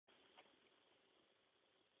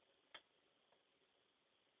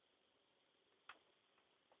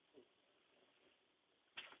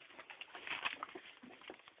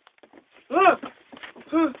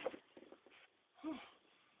Hello,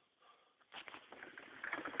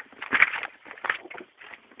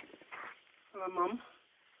 Mum.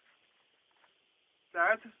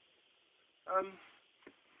 Dad.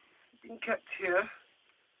 Been kept here.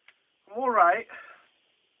 I'm alright.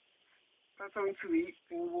 Had something to eat,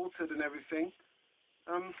 being watered and everything.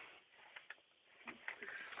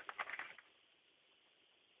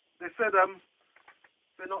 They said,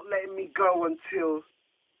 they're not letting me go until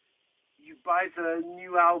you buy the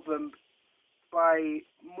new album by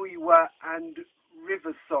Muyiwa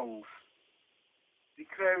Riversongz,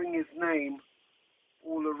 declaring his name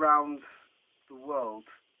all around the world.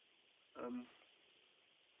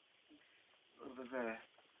 Over there.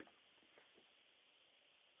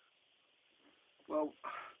 Well,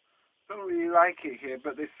 I don't really like it here,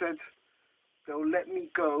 but they said they'll let me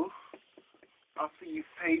go after you've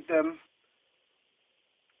paid them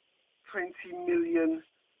 20 million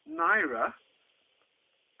naira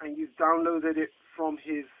and you've downloaded it from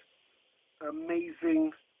his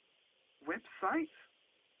amazing website.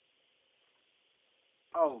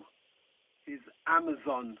 Oh, his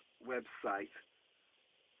Amazon website.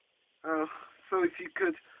 So if you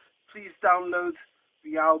could please download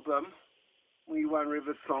the album, Muyiwa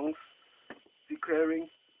Riversongz, declaring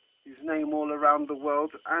his name all around the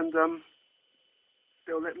world, and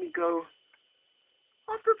they'll let me go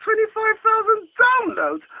after 25,000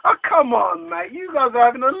 downloads. Oh, come on, mate. You guys are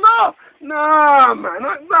having a laugh. Nah, man.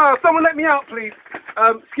 No, someone let me out, please.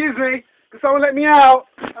 Excuse me. Can someone let me out?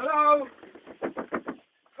 Hello?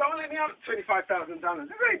 Someone let me out. 25,000 downloads.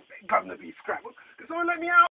 This ain't gonna be scrap. Can someone let me out?